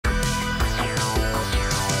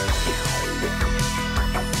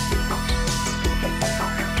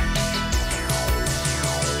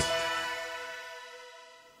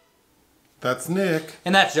That's Nick.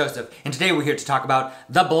 And that's Joseph. And today we're here to talk about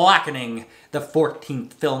The Blackening, the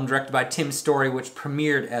 14th film directed by Tim Story, which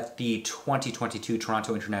premiered at the 2022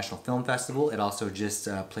 Toronto International Film Festival. It also just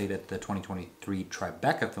played at the 2023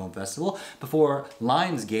 Tribeca Film Festival before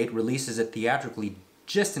Lionsgate releases it theatrically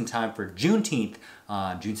just in time for Juneteenth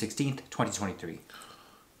on June 16th, 2023.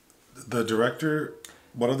 The director,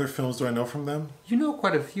 what other films do I know from them? You know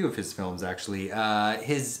quite a few of his films, actually.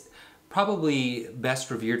 His probably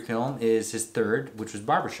best revered film is his third, which was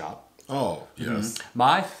Barbershop. Oh, yes. Mm-hmm.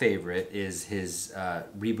 My favorite is his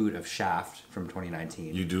reboot of Shaft from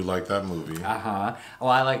 2019. You do like that movie. Uh-huh. Well,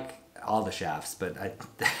 I like all the Shafts, but I...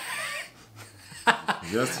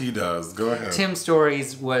 Yes, he does. Go ahead. Tim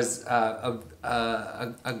Story's was a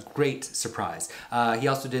great surprise. He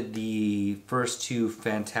also did the first two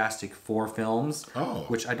Fantastic Four films,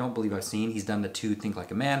 which I don't believe I've seen. He's done the two Think Like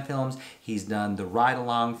a Man films. He's done the Ride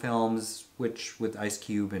Along films, which with Ice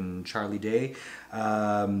Cube and Charlie Day.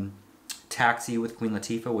 Taxi with Queen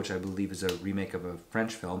Latifah, which I believe is a remake of a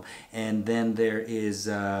French film. And then there is,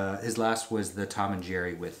 his last was the Tom and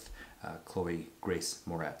Jerry with Chloe Grace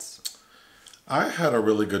Moretz. I had a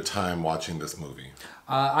really good time watching this movie.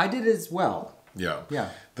 I did as well. Yeah.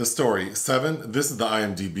 Yeah. The story, this is the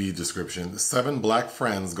IMDb description. 7 black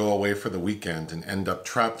friends go away for the weekend and end up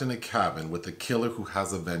trapped in a cabin with a killer who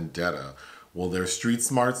has a vendetta. Will their street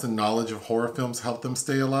smarts and knowledge of horror films help them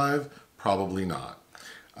stay alive? Probably not.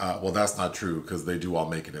 Well, that's not true because they do all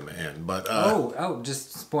make it in the end. But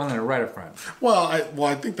just spoiling it right up front. Well,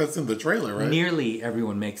 I think that's in the trailer, right? Nearly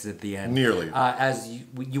everyone makes it at the end. Nearly. As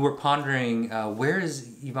you were pondering, where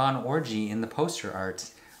is Yvonne Orji in the poster art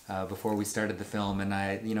before we started the film, and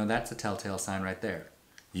that's a telltale sign right there.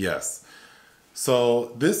 Yes.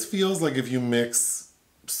 So this feels like if you mix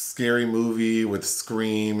scary movie with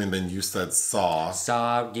Scream, and then you said Saw.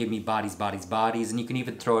 Saw gave me bodies, and you can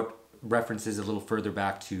even throw it references a little further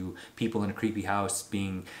back to people in a creepy house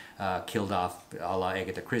being killed off, a la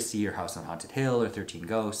Agatha Christie or House on Haunted Hill or 13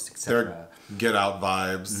 Ghosts, etc. Get Out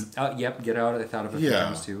vibes. Yep, Get Out. I thought of a few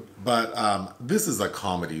times too. But this is a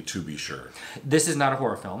comedy, to be sure. This is not a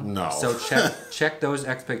horror film. No. So check those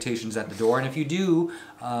expectations at the door, and if you do,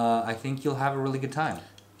 I think you'll have a really good time.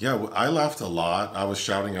 Yeah, I laughed a lot. I was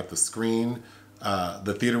shouting at the screen.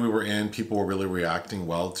 The theater we were in, people were really reacting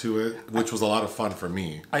well to it, which was a lot of fun for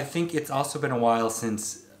me. I think it's also been a while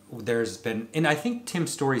since there's been, and I think Tim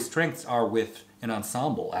Story's strengths are with an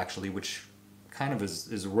ensemble, actually, which kind of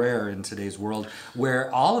is rare in today's world,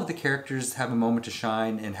 where all of the characters have a moment to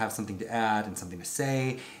shine and have something to add and something to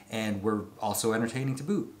say, and we're also entertaining to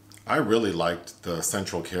boot. I really liked the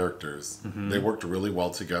central characters. Mm-hmm. They worked really well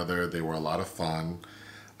together. They were a lot of fun.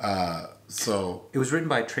 So it was written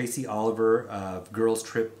by Tracy Oliver of Girls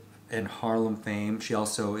Trip and Harlem fame. She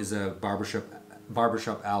also is a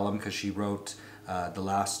barbershop alum because she wrote the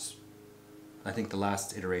last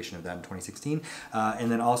iteration of that in 2016. And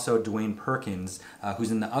then also Dewayne Perkins,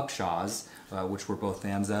 who's in the Upshaws, which we're both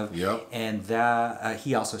fans of. Yep. And that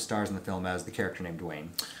he also stars in the film as the character named Dewayne.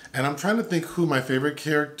 And I'm trying to think who my favorite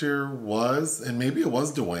character was, and maybe it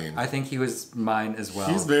was Dewayne. I think he was mine as well.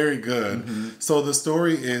 He's very good. Mm-hmm. So the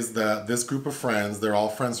story is that this group of friends, they're all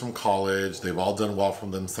friends from college, they've all done well for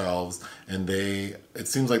themselves, and it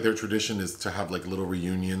seems like their tradition is to have like little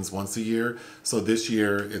reunions once a year. So this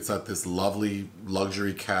year, it's at this lovely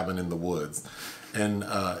luxury cabin in the woods. And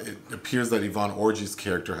it appears that Yvonne Orji's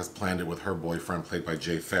character has planned it with her boyfriend, played by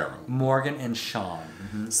Pharoah. Morgan and Shawn.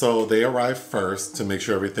 Mm-hmm. So they arrive first to make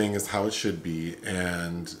sure everything is how it should be.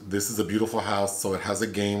 And this is a beautiful house, so it has a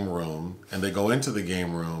game room. And they go into the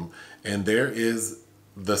game room, and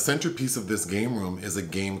the centerpiece of this game room is a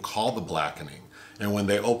game called The Blackening. And when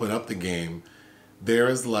they open up the game, there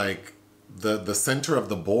is like, the center of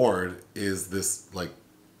the board is this, like,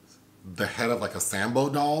 the head of like a Sambo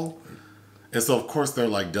doll. And so, of course, they're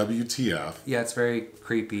like, WTF. Yeah, it's very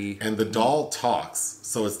creepy. And the doll talks.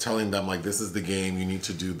 So it's telling them, like, this is the game. You need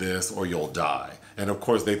to do this or you'll die. And, of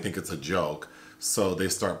course, they think it's a joke. So they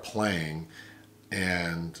start playing.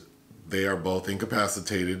 And they are both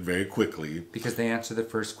incapacitated very quickly. Because they answer the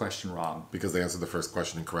first question wrong. Because they answered the first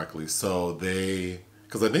question incorrectly. So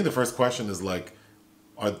because I think the first question is, like,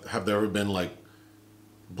 have there ever been, like,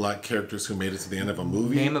 black characters who made it to the end of a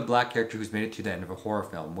movie? Name a black character who's made it to the end of a horror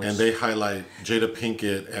film. And they highlight Jada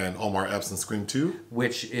Pinkett and Omar Epps in Scream 2?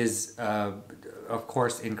 Which is, of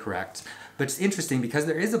course, incorrect. But it's interesting because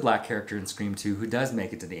there is a black character in Scream 2 who does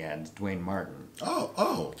make it to the end, Dwayne Martin.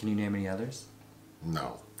 Oh. Can you name any others?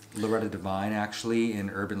 No. Loretta Devine, actually, in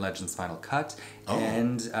Urban Legends Final Cut. Oh.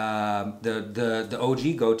 And the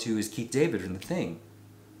OG go-to is Keith David in The Thing.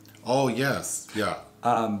 Oh, yes. Yeah.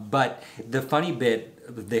 But the funny bit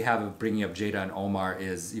they have of bringing up Jada and Omar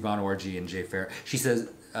is Yvonne Orji and Jay Fair. She says,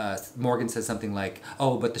 Morgan says something like,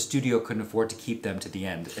 "Oh, but the studio couldn't afford to keep them to the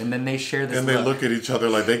end," and then they share this. And they look at each other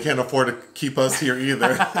like they can't afford to keep us here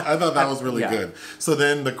either. I thought that was really good. So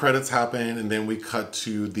then the credits happen, and then we cut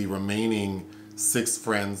to the remaining 6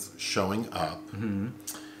 friends showing up,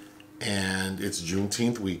 and it's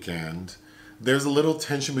Juneteenth weekend. There's a little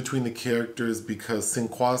tension between the characters because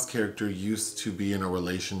Sinqua's character used to be in a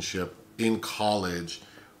relationship in college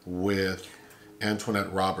with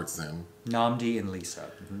Antoinette Robertson. Nnamdi and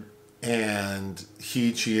Lisa. And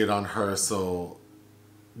he cheated on her, so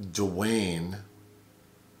Dewayne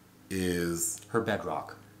is her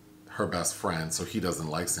bedrock, her best friend, so he doesn't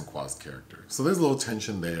like Sinqua's character. So there's a little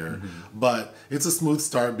tension there, but it's a smooth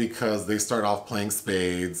start because they start off playing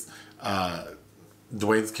spades.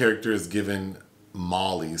 Dwayne's character is given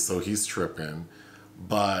Molly, so he's tripping,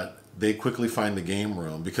 but they quickly find the game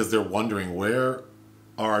room because they're wondering where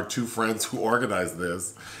are our 2 friends who organized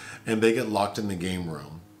this, and they get locked in the game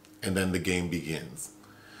room, and then the game begins.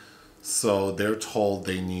 So they're told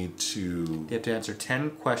they have to answer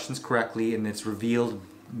 10 questions correctly, and it's revealed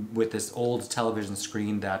with this old television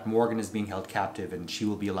screen that Morgan is being held captive and she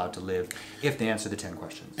will be allowed to live if they answer the 10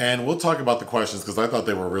 questions. And we'll talk about the questions because I thought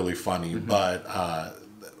they were really funny, but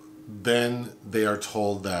then they are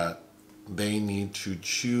told that they need to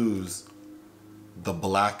choose the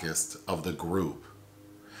blackest of the group.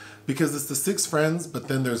 Because it's the 6 friends, but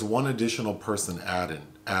then there's one additional person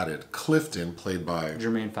added, Clifton, played by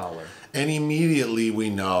Jermaine Fowler. And immediately we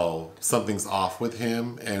know something's off with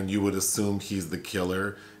him, and you would assume he's the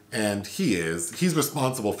killer. And he is. He's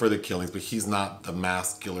responsible for the killings, but he's not the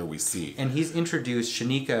mass killer we see. And he's introduced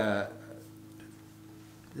Shanika,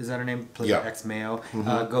 is that her name? Played by ex-Mayo.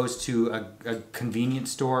 Goes to a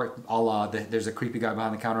convenience store, a la, there's a creepy guy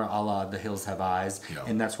behind the counter, a la The Hills Have Eyes.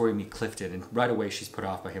 And that's where we meet Clifton. And right away she's put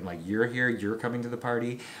off by him, like, you're here, you're coming to the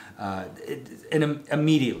party. And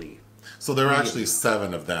immediately. So there are actually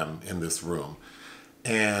 7 of them in this room.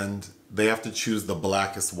 And they have to choose the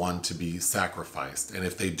blackest one to be sacrificed. And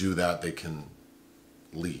if they do that, they can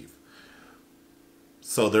leave.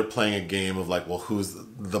 So they're playing a game of like, well, who's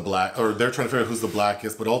the black, or they're trying to figure out who's the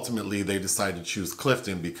blackest, but ultimately they decide to choose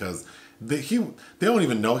Clifton because they don't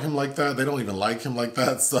even know him like that. They don't even like him like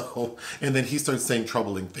that. So, and then he starts saying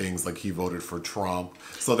troubling things like he voted for Trump.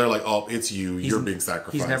 So they're like, oh, it's you. You're being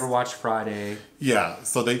sacrificed. He's never watched Friday. Yeah.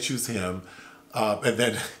 So they choose him. And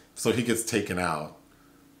then, so he gets taken out.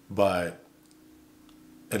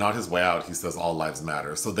 And on his way out, he says all lives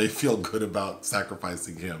matter. So they feel good about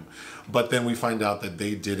sacrificing him. But then we find out that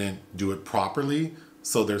they didn't do it properly.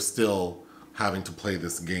 So they're still having to play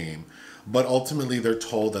this game. But ultimately, they're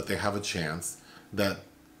told that they have a chance, that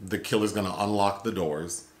the killer's going to unlock the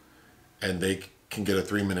doors and they can get a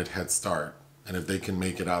 3-minute head start. And if they can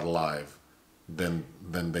make it out alive, then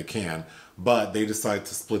they can. But they decide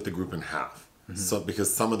to split the group in half. So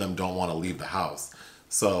because some of them don't want to leave the house.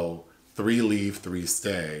 So 3 leave, 3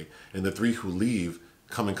 stay, and the 3 who leave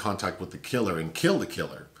come in contact with the killer and kill the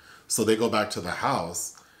killer. So they go back to the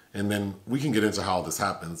house, and then we can get into how all this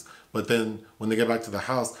happens. But then when they get back to the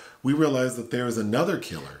house, we realize that there is another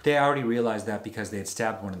killer. They already realized that because they had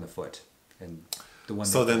stabbed one in the foot. And the one.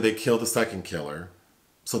 So then they kill the second killer.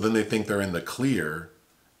 So then they think they're in the clear,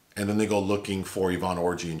 and then they go looking for Yvonne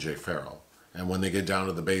Orji and Jay Farrell. And when they get down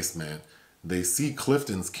to the basement, they see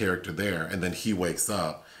Clifton's character there, and then he wakes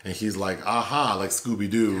up. And he's like, aha, like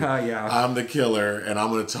Scooby-Doo. Yeah. I'm the killer, and I'm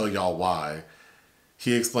going to tell y'all why.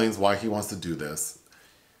 He explains why he wants to do this.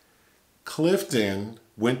 Clifton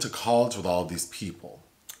went to college with all of these people.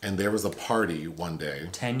 And there was a party one day.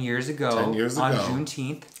 10 years ago. On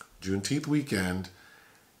Juneteenth. Juneteenth weekend.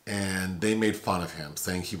 And they made fun of him,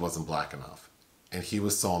 saying he wasn't black enough. And he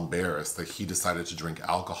was so embarrassed that he decided to drink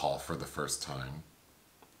alcohol for the first time.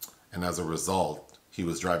 And as a result, he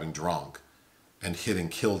was driving drunk and hit and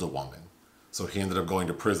killed a woman. So he ended up going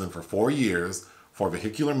to prison for 4 years for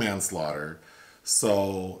vehicular manslaughter.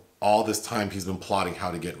 So all this time he's been plotting how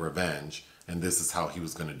to get revenge, and this is how he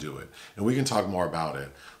was going to do it. And we can talk more about it,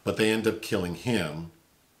 but they end up killing him.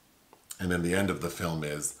 And then the end of the film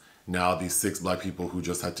is now these 6 black people who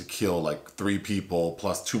just had to kill like 3 people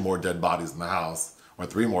plus 2 more dead bodies in the house, or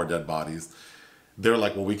 3 more dead bodies. They're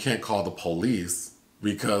like, well, we can't call the police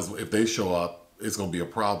because if they show up, it's going to be a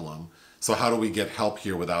problem. So how do we get help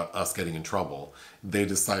here without us getting in trouble? They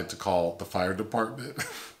decide to call the fire department.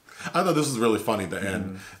 I thought this was really funny, the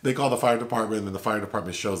end. They call the fire department, and then the fire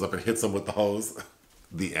department shows up and hits them with the hose.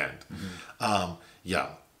 The end. Yeah,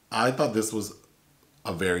 I thought this was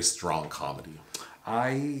a very strong comedy.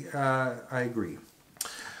 I agree.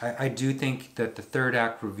 I do think that the third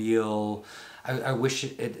act reveal, I wish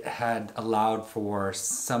it had allowed for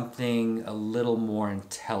something a little more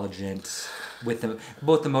intelligent with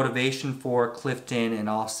both the motivation for Clifton and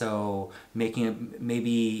also making it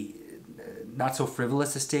maybe not so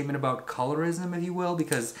frivolous a statement about colorism, if you will,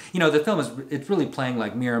 because the film it's really playing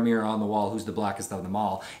like mirror, mirror on the wall, who's the blackest of them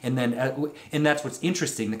all, and then and that's what's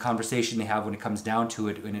interesting, the conversation they have when it comes down to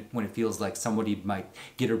it, when it feels like somebody might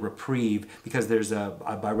get a reprieve, because there's a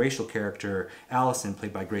biracial character, Allison,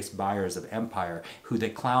 played by Byers of Empire, who they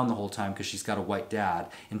clown the whole time because she's got a white dad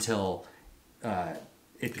until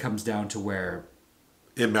it comes down to where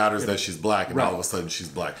it matters that she's black, and all of a sudden she's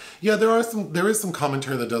black. Yeah, there is some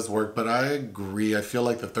commentary that does work, but I agree. I feel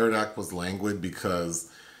like the third act was languid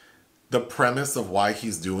because the premise of why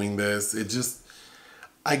he's doing this, it just,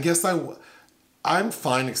 I guess I'm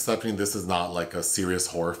fine accepting this is not like a serious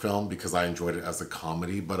horror film because I enjoyed it as a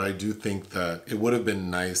comedy, but I do think that it would have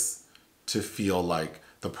been nice to feel like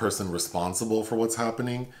the person responsible for what's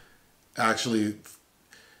happening actually,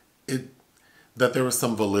 that there was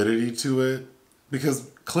some validity to it.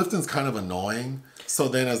 Because Clifton's kind of annoying. So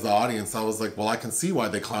then as the audience, I was like, well, I can see why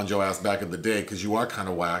they clowned your ass back in the day because you are kind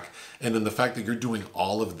of whack. And then the fact that you're doing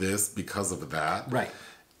all of this because of that. Right.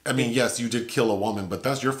 I mean, yes, you did kill a woman, but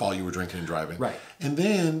that's your fault. You were drinking and driving. Right. And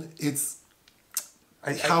then it's...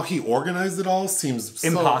 how he organized it all seems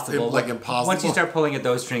impossible. Impossible. Once you start pulling at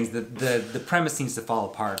those strings, the premise seems to fall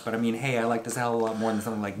apart. But I mean, hey, I like this a hell of a lot more than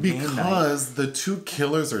something like Game Night. Because the two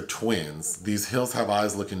killers are twins. These Hills Have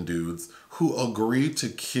Eyes looking dudes who agreed to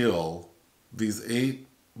kill these 8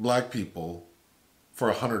 black people for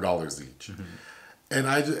 $100 each. Mm-hmm.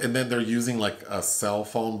 And then they're using like a cell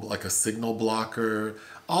phone, like a signal blocker.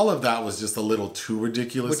 All of that was just a little too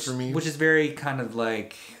ridiculous for me. Which is very kind of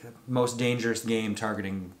like most dangerous game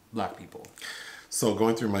targeting black people. So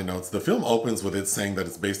going through my notes, the film opens with it saying that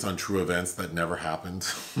it's based on true events that never happened.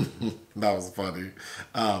 That was funny.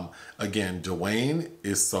 Again, Dewayne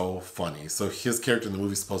is so funny. So his character in the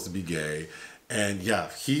movie is supposed to be gay. And yeah,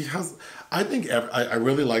 he has... I think... I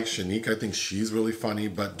really like Shanika. I think she's really funny.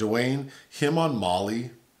 But Dewayne, him on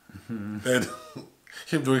Molly, and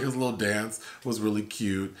him doing his little dance was really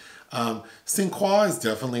cute. Sinqua is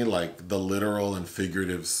definitely like the literal and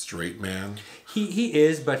figurative straight man. He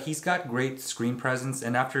is, but he's got great screen presence.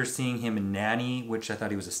 And after seeing him in Nanny, which I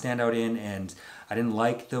thought he was a standout in, and I didn't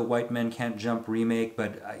like the White Men Can't Jump remake,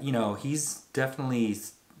 but he's definitely...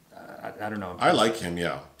 I don't know. I like him,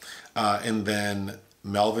 yeah. And then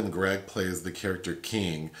Melvin Gregg plays the character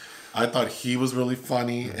King. I thought he was really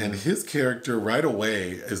funny, and his character right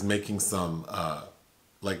away is making some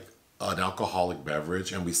like an alcoholic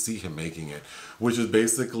beverage, and we see him making it, which is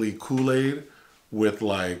basically Kool-Aid with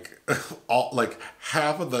like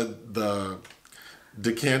half of the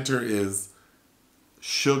decanter is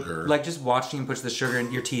sugar. Like just watching him put the sugar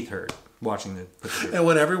in, your teeth hurt. Watching the sugar. And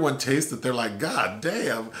when everyone tastes it, they're like, God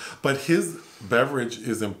damn. But his beverage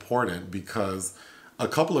is important because a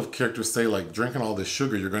couple of characters say, like, drinking all this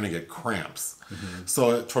sugar, you're going to get cramps. Mm-hmm.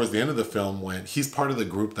 So towards the end of the film, when he's part of the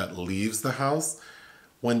group that leaves the house,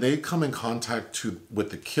 when they come in contact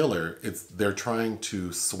with the killer, they're trying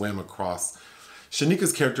to swim across.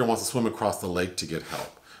 Shanika's character wants to swim across the lake to get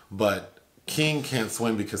help. But King can't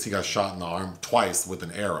swim because he got shot in the arm twice with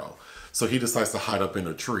an arrow. So he decides to hide up in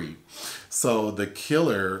a tree. So the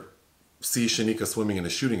killer sees Shanika swimming and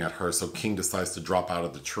is shooting at her. So King decides to drop out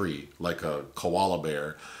of the tree like a koala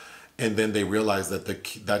bear. And then they realize that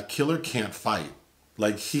that killer can't fight.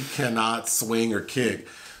 Like he cannot swing or kick.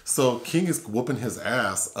 So King is whooping his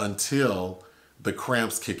ass until the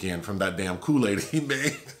cramps kick in from that damn Kool-Aid he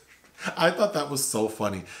made. I thought that was so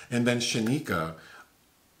funny. And then Shanika...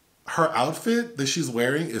 her outfit that she's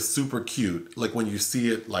wearing is super cute, like when you see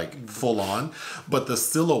it like full on, but the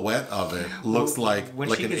silhouette of it looks like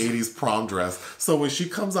an 80s prom dress. So when she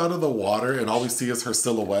comes out of the water and all we see is her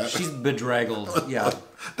silhouette, she's bedraggled. Yeah.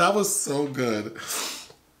 That was so good.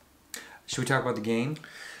 Should we talk about the game?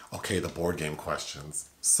 Okay, the board game questions.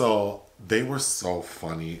 So they were so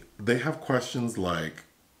funny. They have questions like,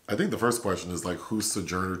 I think the first question is like, who's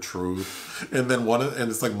Sojourner Truth? And then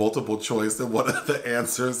and it's like multiple choice, and one of the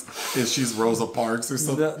answers is she's Rosa Parks or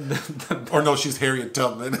something. Or no, she's Harriet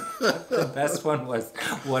Tubman. The best one was,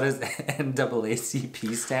 what does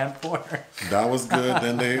NAACP stand for? That was good.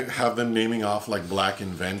 Then they have them naming off like black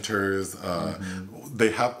inventors.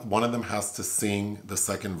 They have, one of them has to sing the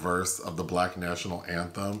second verse of the Black National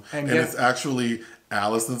Anthem. And it's actually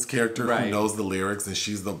Allison's character who knows the lyrics, and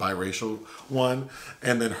she's the biracial one.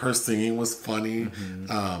 And then her singing was funny.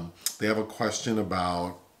 They have a question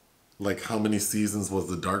about like how many seasons was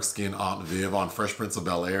the dark-skinned Aunt Viv on Fresh Prince of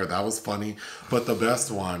Bel-Air. That was funny. But the best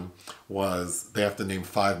one was they have to name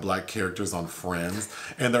 5 black characters on Friends,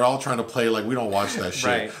 and they're all trying to play like we don't watch that shit.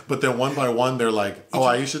 Right. But then one by one, they're like, oh,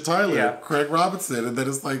 Aisha Tyler, Craig Robinson. And then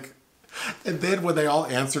it's like, and then when they all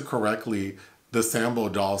answer correctly, the Sambo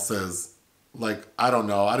doll says, like, I don't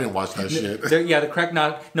know. I didn't watch that shit.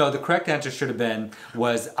 The correct answer should have been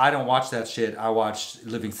I don't watch that shit. I watched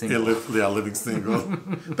Living Single. Living Single.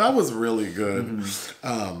 That was really good.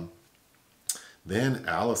 Then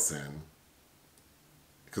Allison,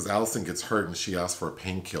 because Allison gets hurt and she asks for a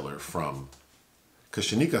painkiller because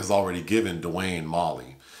Shanika has already given Dewayne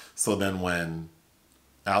Molly. So then when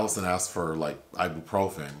Allison asks for like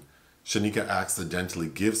ibuprofen, Shanika accidentally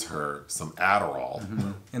gives her some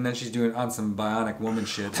Adderall. And then she's doing on some bionic woman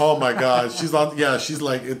shit. Oh my God. She's like,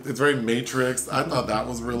 it's very Matrix. I thought that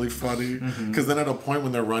was really funny. Because then at a point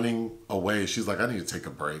when they're running away, she's like, I need to take a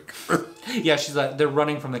break. Yeah, she's like, they're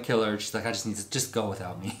running from the killer. She's like, I just need to just go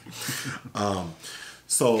without me.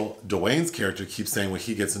 So Dwayne's character keeps saying when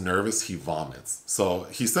he gets nervous, he vomits. So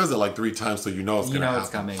he says it like 3 times, so you know it's going to happen. It's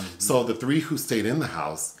coming. So the 3 who stayed in the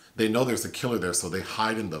house, they know there's a killer there, so they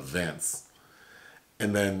hide in the vents.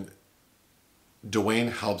 And then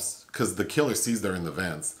Dewayne helps, because the killer sees they're in the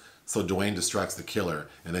vents. So Dewayne distracts the killer,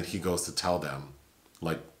 and then he goes to tell them,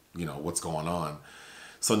 like, you know, what's going on.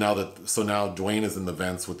 So now Dewayne is in the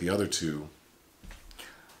vents with the other 2.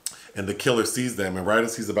 And the killer sees them, and right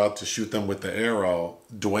as he's about to shoot them with the arrow,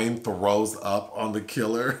 Dewayne throws up on the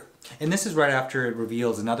killer. And this is right after it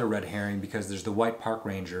reveals another red herring, because there's the white park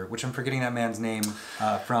ranger, which I'm forgetting that man's name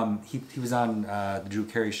from. He was on the Drew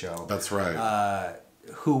Carey show. That's right.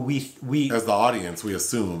 Who we as the audience we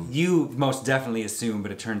assume, you most definitely assume,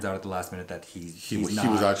 but it turns out at the last minute that he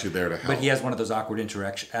was actually there to help. But he has one of those awkward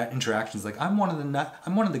interactions, like I'm one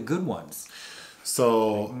of the good ones.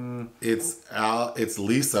 So it's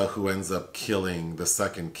Lisa who ends up killing the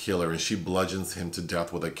second killer, and she bludgeons him to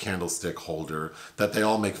death with a candlestick holder that they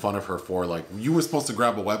all make fun of her for. Like, you were supposed to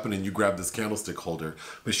grab a weapon and you grabbed this candlestick holder,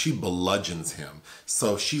 but she bludgeons him.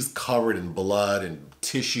 So she's covered in blood and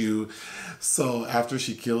tissue. So after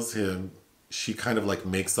she kills him, she kind of like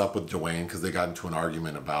makes up with Dewayne because they got into an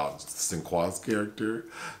argument about Sinqua's character.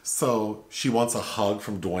 So she wants a hug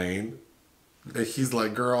from Dewayne. He's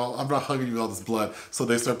like, girl, I'm not hugging you with all this blood. So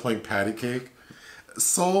they start playing patty cake.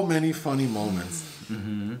 So many funny moments.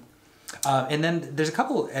 And then there's a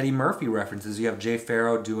couple Eddie Murphy references. You have Jay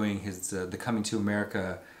Pharoah doing his The Coming to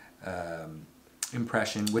America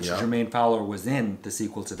impression, which Jermaine Fowler was in the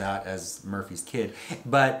sequel to that as Murphy's kid.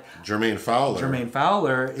 But Jermaine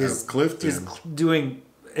Fowler is Clifton is doing.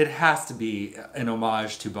 It has to be an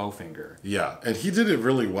homage to Bowfinger. Yeah, and he did it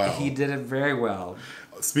really well. He did it very well.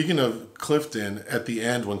 Speaking of Clifton, at the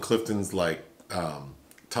end when Clifton's like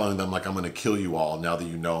telling them like, I'm going to kill you all now that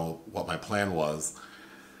you know what my plan was,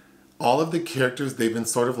 all of the characters, they've been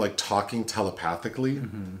sort of like talking telepathically.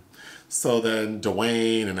 So then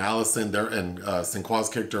Dewayne and Allison and Sinqua's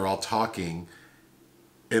character are all talking,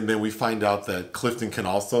 and then we find out that Clifton can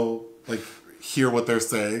also like hear what they're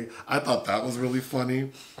saying. I thought that was really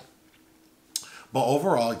funny. But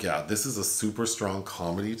overall, yeah, this is a super strong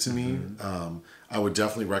comedy to me. I would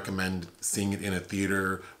definitely recommend seeing it in a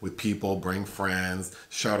theater with people, bring friends,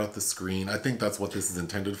 shout out the screen. I think that's what this is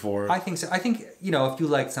intended for. I think so. I think, you know, if you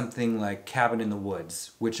like something like Cabin in the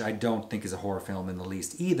Woods, which I don't think is a horror film in the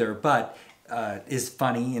least either, but is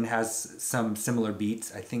funny and has some similar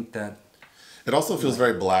beats, I think that... It also feels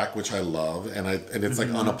very black, which I love, and it's like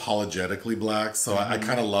unapologetically black. So I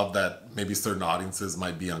kind of love that maybe certain audiences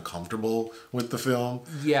might be uncomfortable with the film.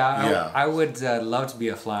 Yeah. I would love to be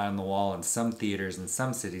a fly on the wall in some theaters in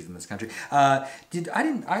some cities in this country. I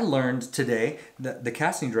learned today that the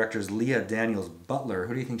casting director is Leah Daniels Butler.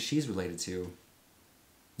 Who do you think she's related to?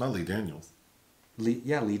 Not Lee Daniels.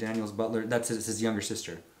 Lee Daniels Butler. That's his younger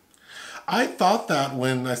sister. I thought that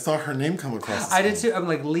when I saw her name come across. I did too. I'm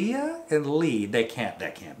like, Leah and Lee. That can't be.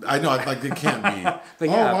 I know. Like, it can't be. But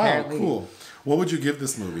yeah, wow, apparently. Cool. What would you give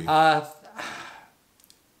this movie?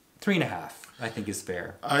 3.5. I think is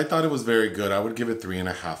fair. I thought it was very good. I would give it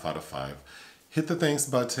 3.5 out of 5. Hit the thanks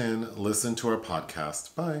button. Listen to our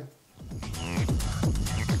podcast. Bye.